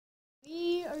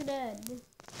we're dead.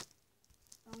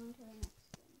 On to the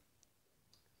next game.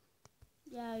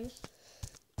 Yeah, just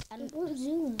We're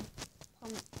Zoom.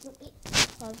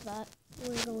 Pause that.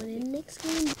 We're going in next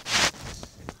game.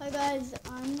 Hi guys,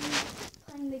 I'm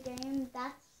playing the game.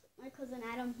 That's my cousin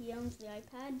Adam. He owns the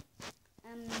iPad.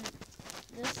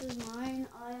 This is mine.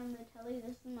 I own the telly.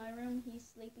 This is my room. He's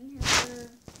sleeping here for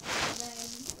the day.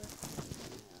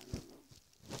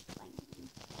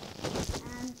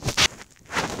 And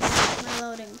my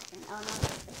loading screen. Oh no,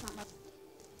 it's not my.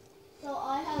 So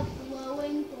I have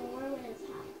glowing door with his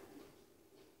hat.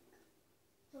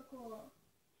 So cool.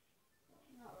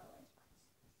 Not really.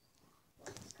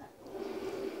 It's kind of cool.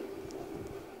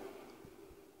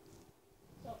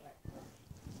 So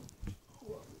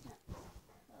cool.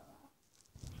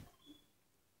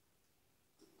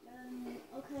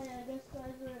 Okay, I guess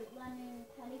guys we're landing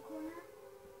Teddy Corner.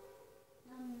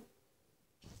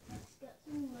 Let's get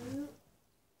some loot.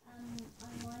 I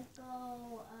might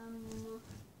go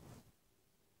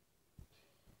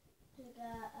to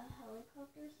get a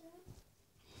helicopter soon.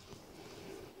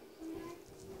 Somewhere.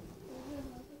 There's a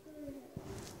helicopter here.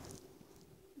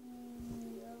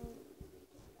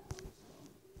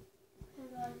 Okay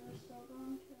guys, we're still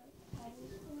going to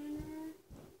Teddy's Corner.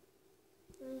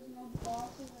 There's no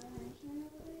bosses or anything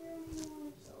over here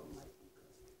anymore, so it might be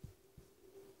good.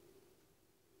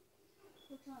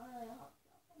 It's not really a hot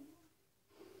spot anymore.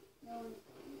 No one's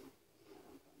going here. I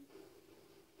don't think.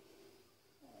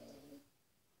 Okay.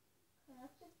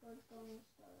 That's a good going to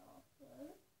start off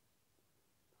with.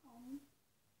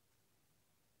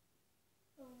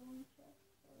 So one check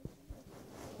first.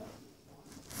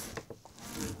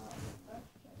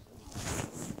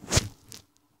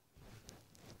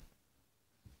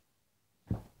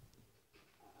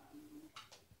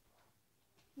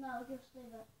 No, just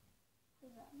leave it.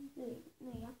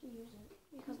 No, you have to use it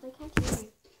because they can't hear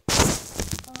you.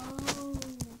 Oh,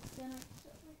 then it's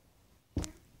here.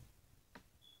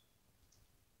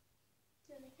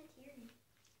 No, they can't hear you.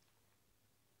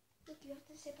 Look, you have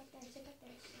to sit back there, sit back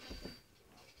there, sit back there.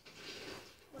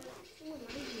 What? Someone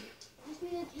lied you. Ask me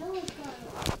to kill this guy.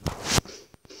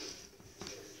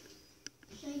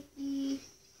 Shaky.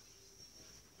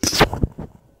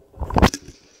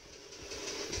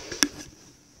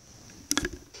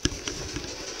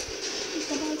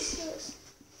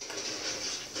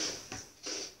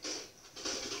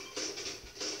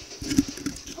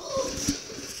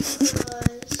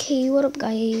 Okay, what up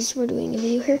guys? We're doing a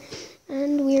video here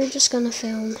and we're just gonna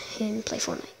film and play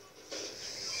Fortnite.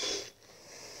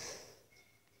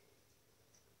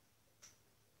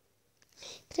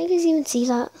 Can you guys even see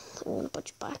that? I'm gonna put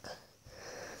you back.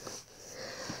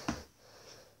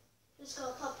 Just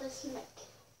go pop this mic.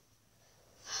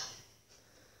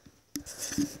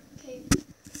 Okay.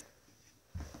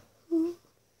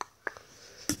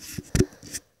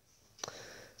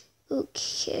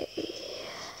 Okay.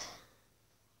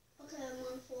 Okay, I'm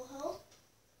on full health.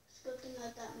 It's good thing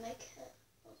that mic hit.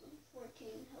 I was on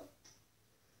 14 health.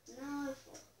 Now I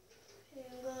full. Okay,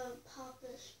 I'm gonna pop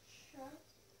this shot.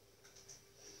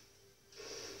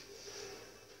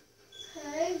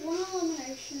 Okay, one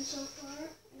elimination so far.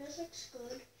 I guess it's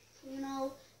good. Even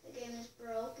though the game is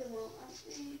broke, it won't let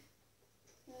me.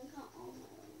 I won't count all my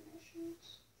eliminations.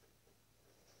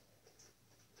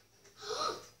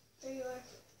 There you are.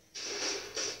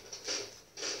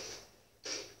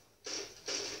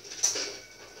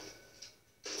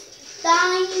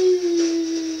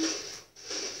 Dying.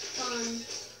 Fun.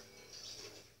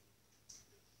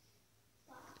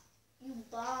 You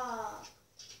bop.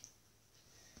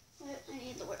 Wait, I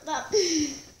need to wear that.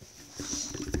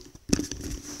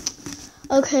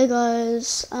 Okay,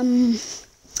 guys.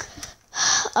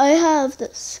 I have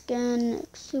this skin.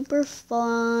 It's super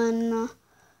fun.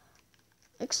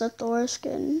 Except the worst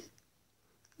skin.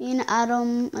 Me and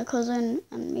Adam, my cousin,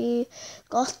 and me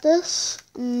got this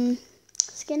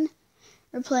skin.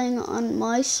 We're playing on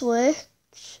my Switch.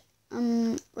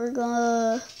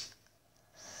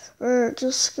 We're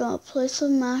just gonna play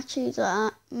some matches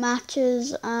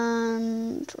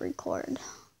and record.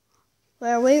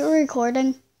 Wait, are we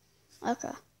recording?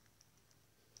 Okay.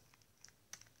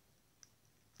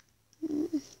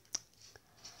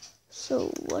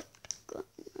 So what?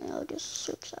 I'll just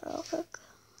switch that real quick.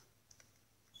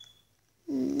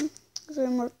 Is there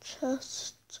more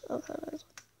chests? Okay, there's.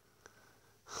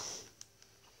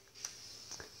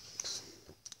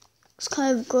 It's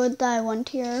kind of good that I went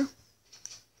here.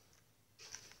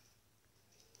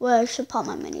 Well, I should pop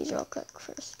my minis real quick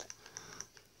first.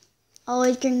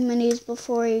 Always drink minis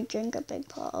before you drink a big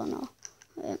pot. Oh no.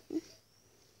 Wait.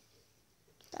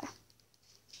 There.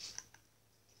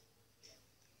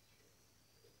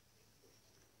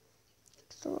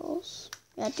 the rules.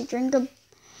 You have to drink a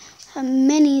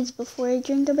minis before you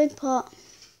drink a big pot.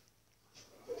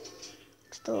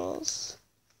 It's the rules.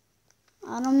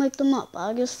 I don't make them up.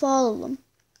 I just follow them.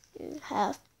 You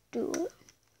have to do it.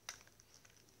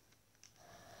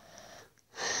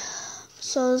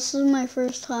 So this is my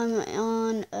first time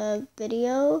on a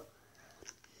video.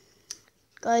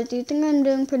 Guys, do you think I'm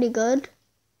doing pretty good?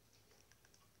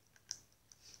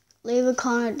 Leave a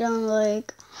comment down,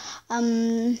 like,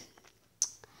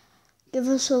 give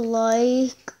us a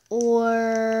like,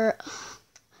 or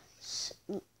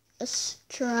a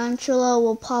tarantula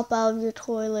will pop out of your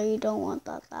toilet. You don't want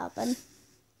that to happen.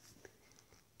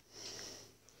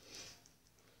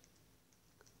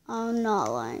 I'm not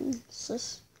lying.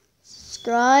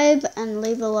 Subscribe and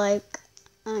leave a like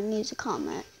and leave a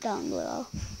comment down below.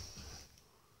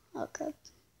 Okay,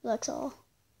 that's all.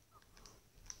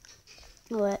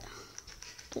 Wait,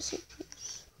 just see.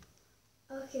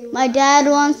 Okay. My dad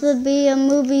wants to be a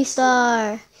movie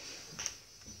star.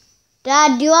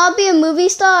 Dad, do you want to be a movie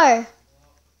star?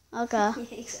 Okay.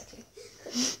 Yeah, exactly.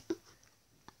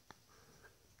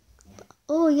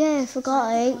 Oh yeah, I forgot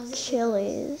I ate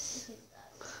chilies.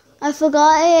 I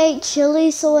forgot I ate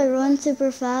chilies, so I run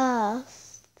super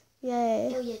fast.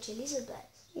 Yay. Oh yeah, chilies are best.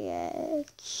 Yeah,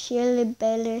 chili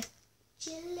belly.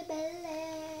 Chili belly.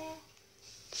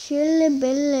 Chili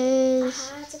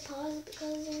bellies. I had to pause it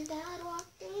because your dad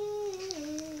walked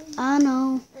in. I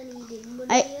know. And he didn't want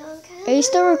to be on camera. Are you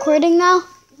still recording now?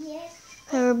 Yes.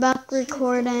 Okay, we're back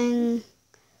recording.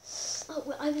 Oh,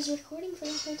 well, I was recording for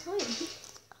the whole time.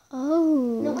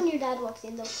 Oh. Not when your dad walked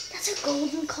in though. That's a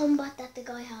golden combat that the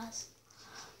guy has.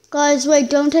 Guys, wait,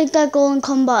 don't take that golden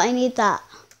combat. I need that.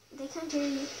 They can't hear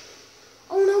me.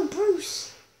 Oh no,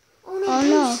 Bruce. Oh no, Oh, Bruce.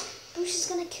 no. Bruce is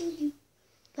gonna kill you.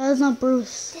 That is not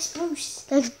Bruce. That's Bruce.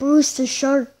 That's Bruce the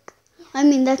shark. I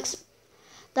mean, that's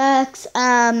That's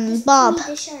Bob. Timmy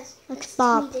the shark. That's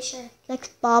Bob. Timmy the shark. That's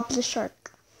Bob the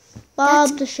shark. Bob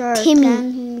That's the shark. Timmy.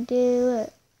 Can he do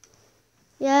it?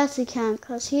 Yes, he can,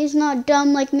 because he's not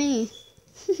dumb like me.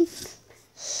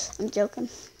 I'm joking.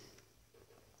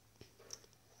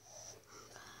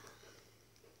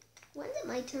 When's it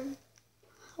my turn?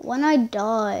 When I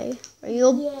die, are you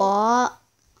a Yeah. bot?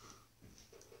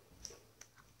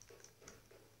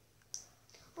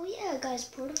 Oh yeah, guys,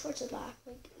 Porta Forts are back.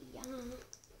 Like, yeah.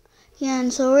 Yeah,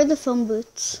 and so are the phone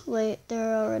booths. Wait,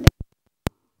 they're already.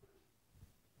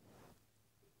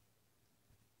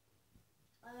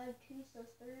 I have two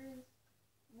sisters.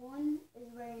 One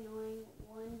is very annoying.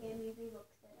 One gave me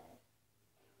V-Bucks today.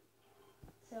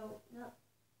 So, not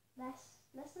less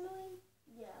annoying?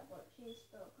 Yeah, but she's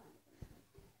still kind of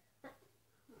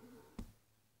annoying.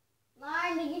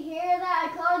 Lauren, did you hear that?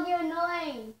 I called you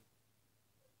annoying.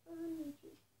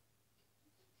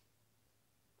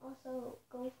 Also,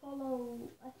 go follow,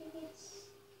 I think it's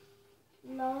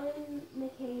Lauren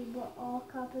McCabe, but all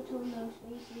capital, no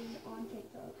spaces on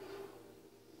TikTok.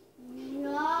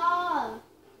 Yeah.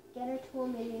 Get her to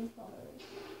 1 million followers.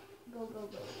 Go, go,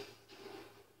 go.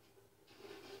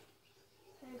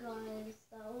 Hey guys,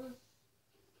 that was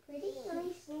Pretty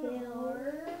nice kill.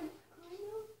 hard. Kind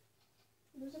of.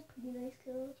 It was a pretty nice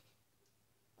kill.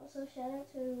 Also, shout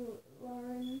out to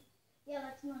Lauren Yeah,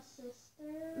 that's my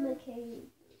sister. McCabe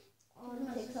on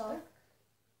My TikTok. sister?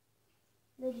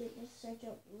 Legit, just search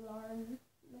up Lauren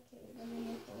McCabe and then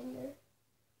you'll find her.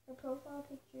 Her profile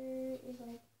picture is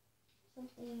like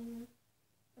something,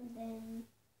 and then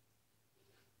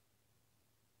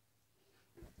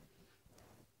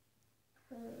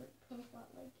her profile,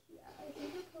 like, yeah, I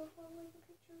think her profile was a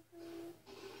picture of her,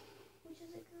 which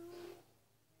is a girl.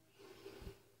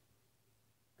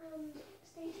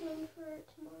 Stay tuned for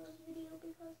tomorrow's video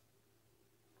because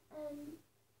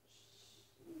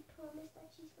she promised that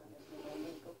she's gonna do my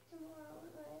makeup tomorrow,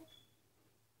 right?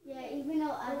 Yeah, even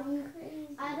though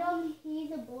Crazy. Adam,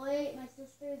 he's a boy. My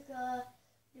sister's gonna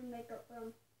do makeup for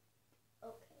him.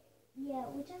 Okay. Yeah,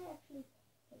 which I actually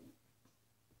hate.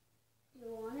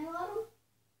 You want it, Adam?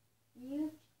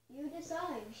 You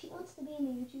decide. She wants to be in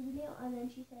a YouTube video, and then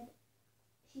she said,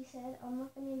 I'm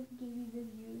not gonna give you the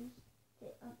views.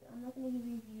 I'm not gonna give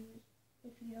you views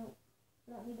if you don't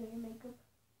let me do your makeup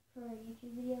for a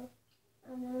YouTube video.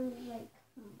 And then I was like,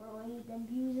 bro, I need them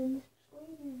views and the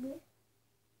subscribers, bro.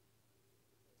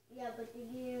 Yeah, but did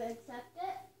you accept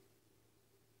it?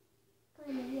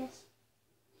 Kind of, yes.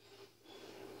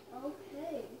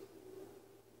 Okay.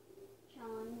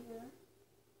 Challenger.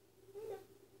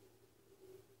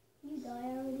 You die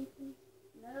already, please.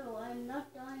 No, I'm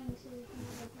not dying so you can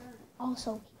return.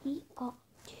 Also, he got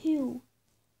two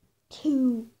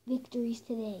victories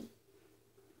today.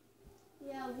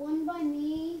 Yeah, one by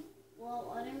me.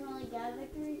 Well, I didn't really get a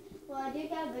victory. did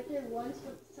get a victory once,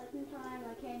 but the second time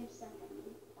I came second.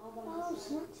 All by myself.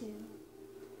 smart too.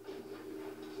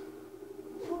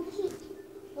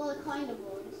 Well, it kind of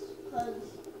was, because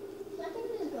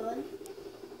second is good.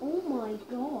 Oh my That's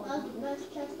god. the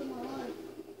best chest in my life.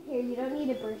 Here, you don't need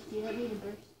a burst. You don't need a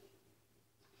burst.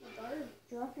 The bird.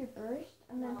 Drop your burst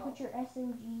and then No. put your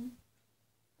SMG.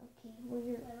 Okay, where's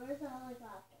your... Wait, where's the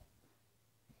helicopter?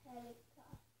 Helicopter.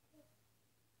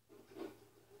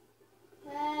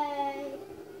 Hey.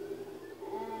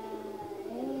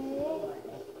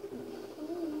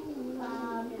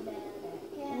 Calm down there.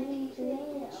 Can you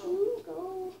chill?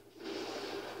 go?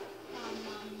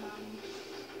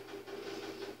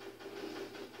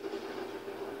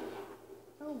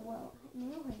 Oh well,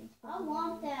 now I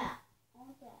want that.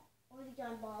 Or the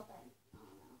giant ball thing. I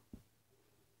don't know.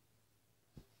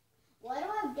 Why do I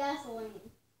have gasoline?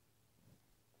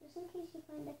 Just in case you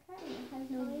find a car that has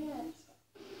no gas.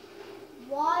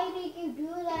 Why did you do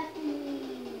that to me?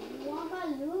 You want my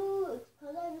loot? It's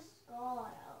because I have a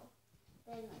scar.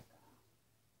 There's my scar.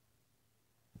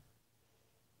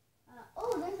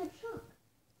 Oh, there's a truck.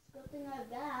 It's a good thing I have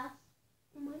gas.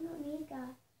 You might not need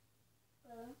gas.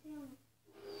 But let's see him.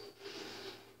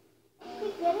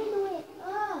 Quick, get into it.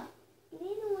 Get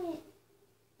into it.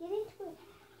 Get into it.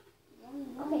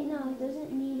 Okay, no, it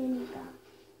doesn't need any gas.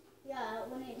 Yeah,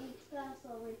 when it needs gas,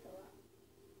 I'll refill it.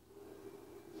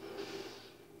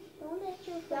 Don't let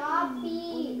your Stop fucking it!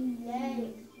 boys Yes,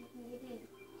 leave. you can get in.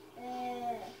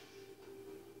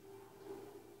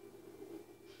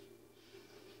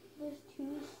 There's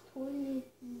two toilets.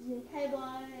 Hey boy,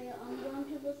 I'm going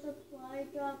to the supply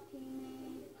drop,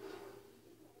 teammate.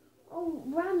 Oh,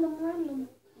 random.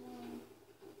 Wait,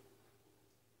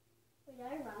 did I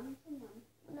ram someone?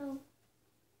 No.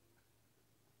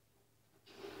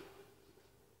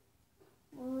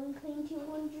 Well, claim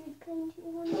 200.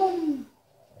 Boom!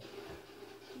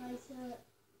 Nice hit. Nice.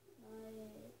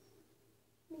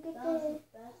 Look at That was this. the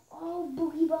best. Oh,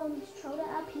 boogie bombs. Throw that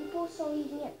at people so you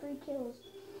can get 3 kills.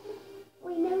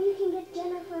 Wait, now you can get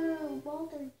Jennifer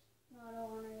Walters. No, I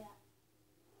don't want her yet.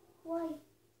 Why?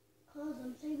 Cause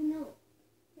I'm saving up.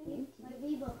 My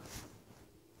V-Bucks.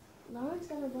 Lauren's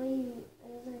gonna buy you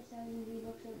another 7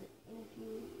 V-Bucks in a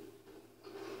few.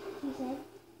 He said.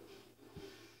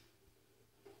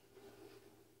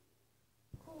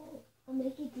 Oh, I'll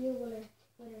make a deal with her.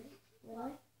 Will I?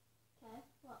 Okay,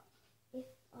 what? If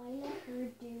I let her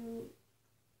do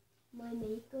my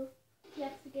makeup. She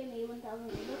has to give me 1,000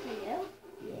 V-Bucks for you?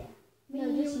 Yeah. Me, No,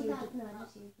 just you. you, Just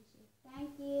you.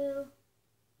 Thank you.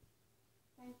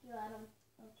 Thank you, Adam.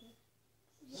 Okay.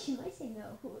 She might say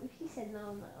no. If she said no,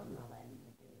 I'm not letting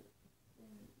her do it.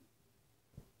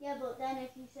 Yeah, but then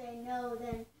if you say no,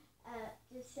 then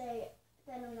just say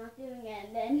then I'm not doing it,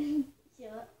 and then she'll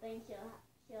have to say yes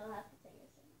or no.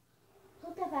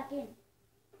 Put that back in.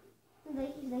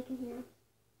 They can hear.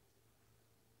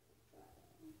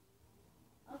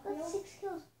 I've got 6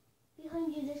 kills.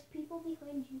 Behind you, there's people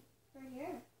behind you. Right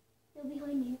here. They're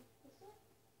behind you. This way?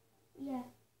 Yeah.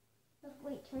 Look,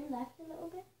 wait, turn left a little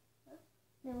bit. Huh?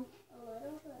 No. A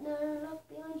little bit. No, look,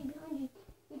 behind you.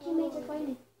 Your teammates are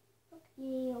fighting. Look,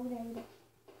 yeah, over there.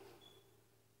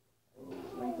 Oh,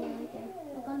 right there.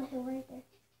 Look on the hill right there.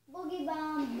 Boogie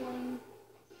bomb, boing.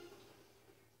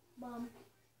 Bomb.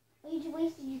 Oh, you just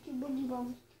wasted your 2 boogie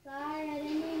bombs. Sorry, I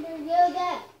didn't mean to do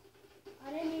that. I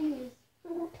didn't mean to use.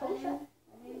 Tosha.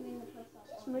 I didn't mean to press that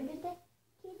Just button. murdered that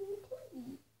kid in the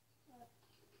titty.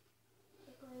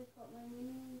 Quickly put my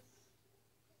minis.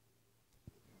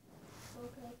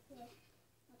 Okay, yeah.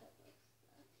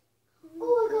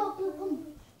 Oh, I got blue pump.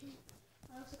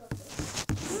 I also got this.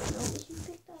 I don't know if you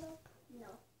picked that up. No.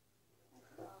 I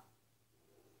forgot.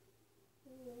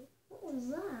 What was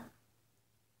that?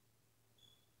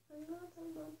 I'm not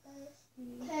thirsty.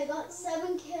 Okay, I got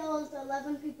 7 kills,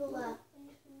 11 people left.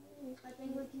 I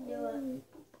think we can do it.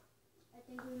 I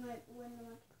think we might win the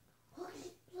match.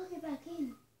 Plug it back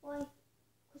in. Why?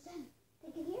 Cause then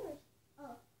They can hear us.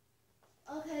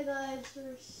 Okay, guys,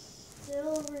 we're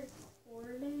still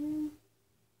recording.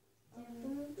 Hey,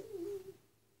 come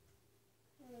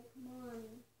on.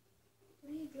 What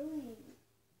are you doing?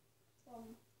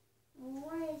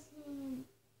 Where is him?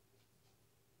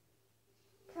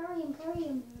 Carry him.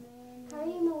 Man.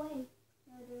 Carry him away.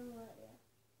 Not doing what, yeah.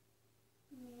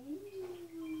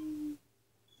 Man.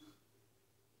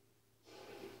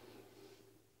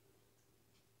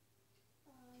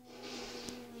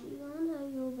 She gonna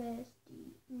have your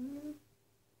bestie. She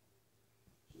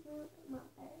gonna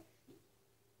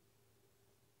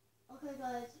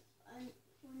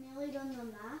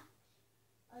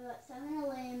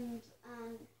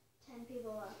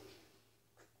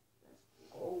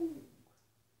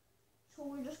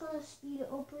gonna speed it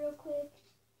up real quick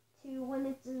to when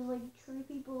it's like 3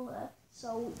 people left.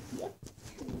 So yep.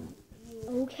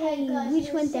 Okay, guys, which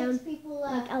there's went 6 down people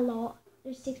left. like a lot.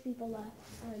 There's 6 people left.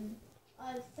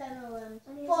 7 of them.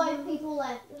 And 5 people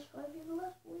left. There's 5 people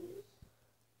left, boys.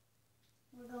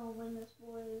 We're gonna win this,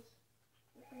 boys.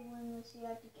 If we win this, you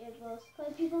have to give us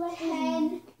 5 people left.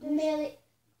 10 million,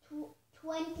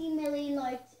 20 million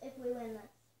likes if we win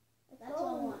this. That's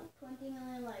all I want. 20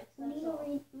 million likes. We That's need to all.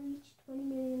 reach 20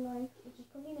 million likes, which is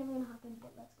probably never gonna happen,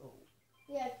 but let's go.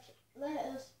 Yeah, let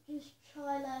us just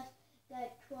try to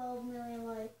get 12 million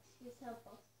likes. Just help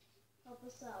us. Help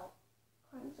us out.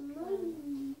 Find some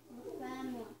money. My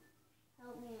family.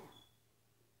 Help me out.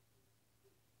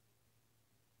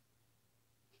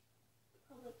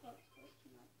 Public park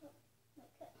station.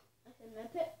 I said my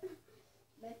pit.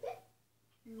 My pit.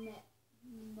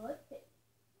 My pit.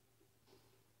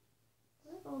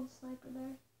 There's an old sniper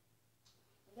there.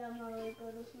 Yeah, I'm not really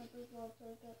good at snipers, but I'll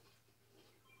take it.